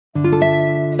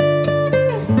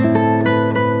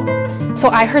So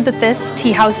I heard that this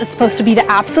tea house is supposed to be the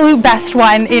absolute best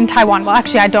one in Taiwan. Well,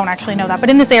 actually, I don't actually know that,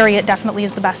 but in this area, it definitely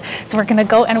is the best. So we're gonna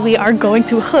go and we are going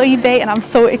to OMEIDA, and I'm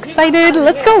so excited.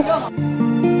 Let's go.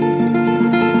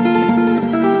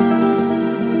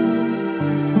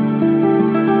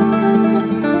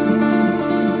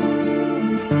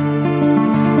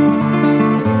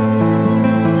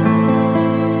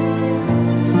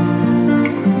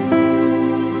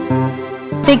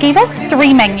 They gave us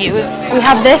 3 menus. We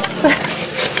have this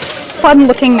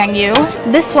fun-looking menu.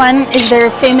 This one is their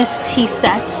famous tea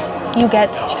set. You get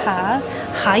cha,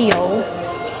 还有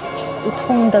不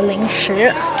同的零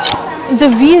食. The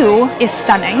view is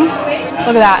stunning.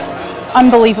 Look at that.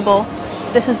 Unbelievable.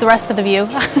 This is the rest of the view.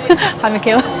 Hi,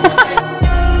 Michaela.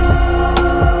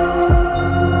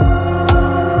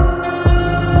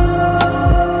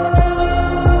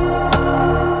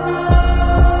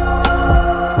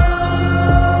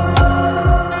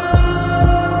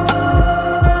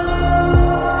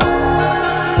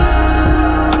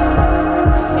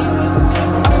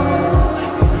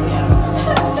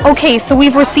 Okay, so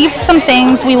we've received some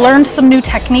things, we learned some new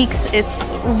techniques.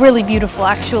 It's really beautiful,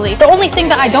 actually. The only thing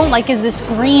that I don't like is this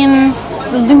green,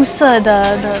 绿色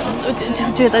的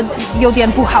觉得有点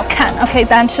不好看。Okay,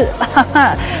 但是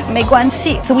没关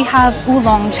系。So we have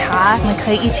Oolong 茶，我们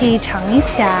可以一起尝一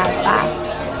下吧。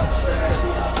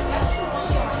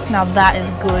Now that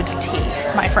is good tea,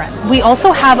 my friend. We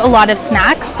also have a lot of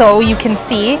snacks, so you can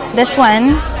see this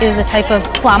one is a type of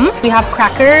plum. We have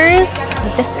crackers,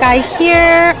 this guy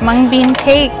here, mung bean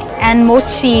cake, and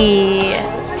mochi.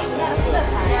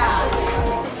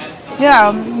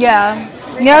 Yeah,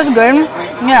 it's good.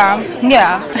 Yeah.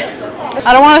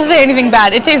 I don't want to say anything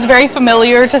bad. It tastes very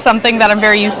familiar to something that I'm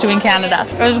very used to in Canada.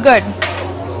 It was good.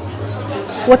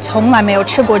 我从来没有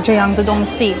吃过这样的东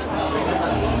西。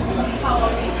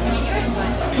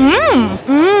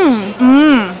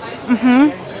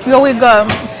有一个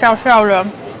小小的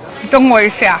等我一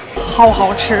下，好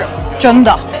好吃，真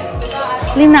的。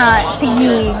Lina,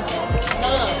 Piggy,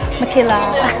 Michaela，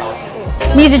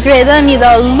 你是觉得你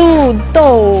的绿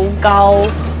豆糕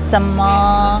怎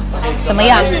么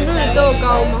样？是绿豆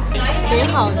糕吗？挺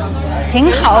好的，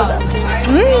挺好的。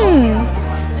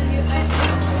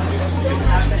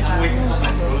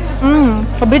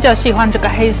我比较喜欢这个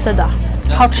黑色的，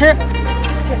好吃。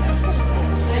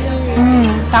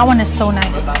That one is so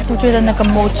nice. 我觉得那个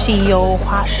mochi 有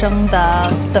花生的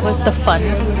粉，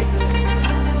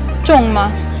重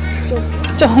吗？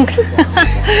重。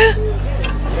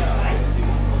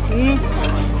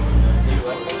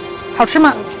好吃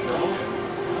吗？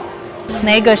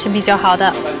哪个是比较好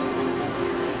的？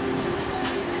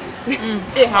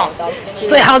最好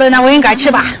的，那我应该吃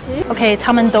吧。OK，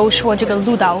 他们都说这个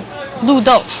绿豆。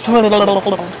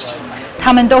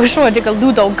他们都说这个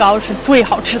绿豆糕是最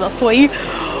好吃的，所以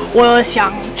我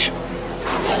想吃。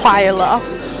坏了。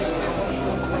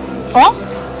哦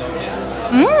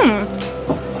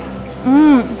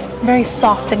，very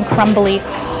soft and crumbly。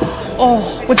哦，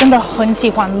我真的很喜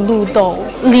欢绿豆，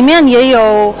里面也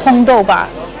有红豆吧？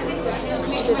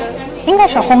应该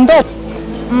是红豆。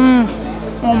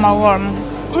Oh my god。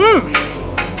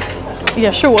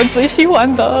也是我最喜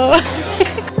欢的。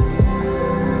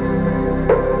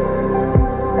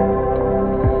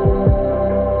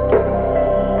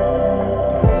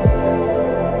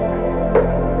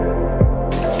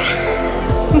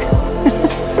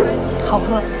好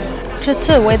喝，这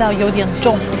次味道有点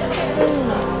重，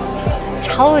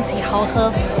超级好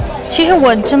喝。其实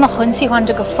我真的很喜欢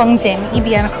这个风景，一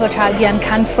边喝茶一边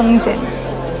看风景。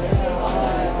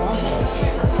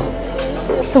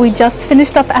So we just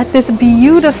finished up at this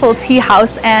beautiful tea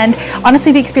house, and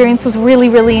honestly, the experience was really,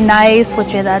 really nice. 我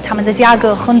觉得他们的价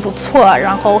格很不错，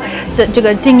然后的这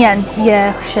个经验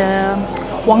也是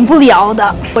忘不了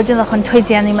的。我真的很推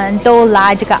荐你们都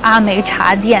来这个阿美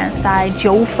茶店，在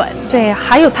Jiufen。对，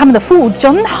还有他们的服务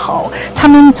真好。他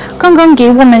们刚刚给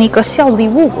我们一个小礼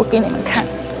物，我给你们看，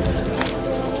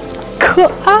可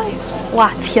爱。哇，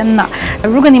天哪！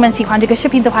如果你们喜欢这个视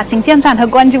频的话，请点赞和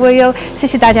关注我哟。谢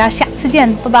谢大家，下次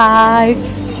见，拜拜。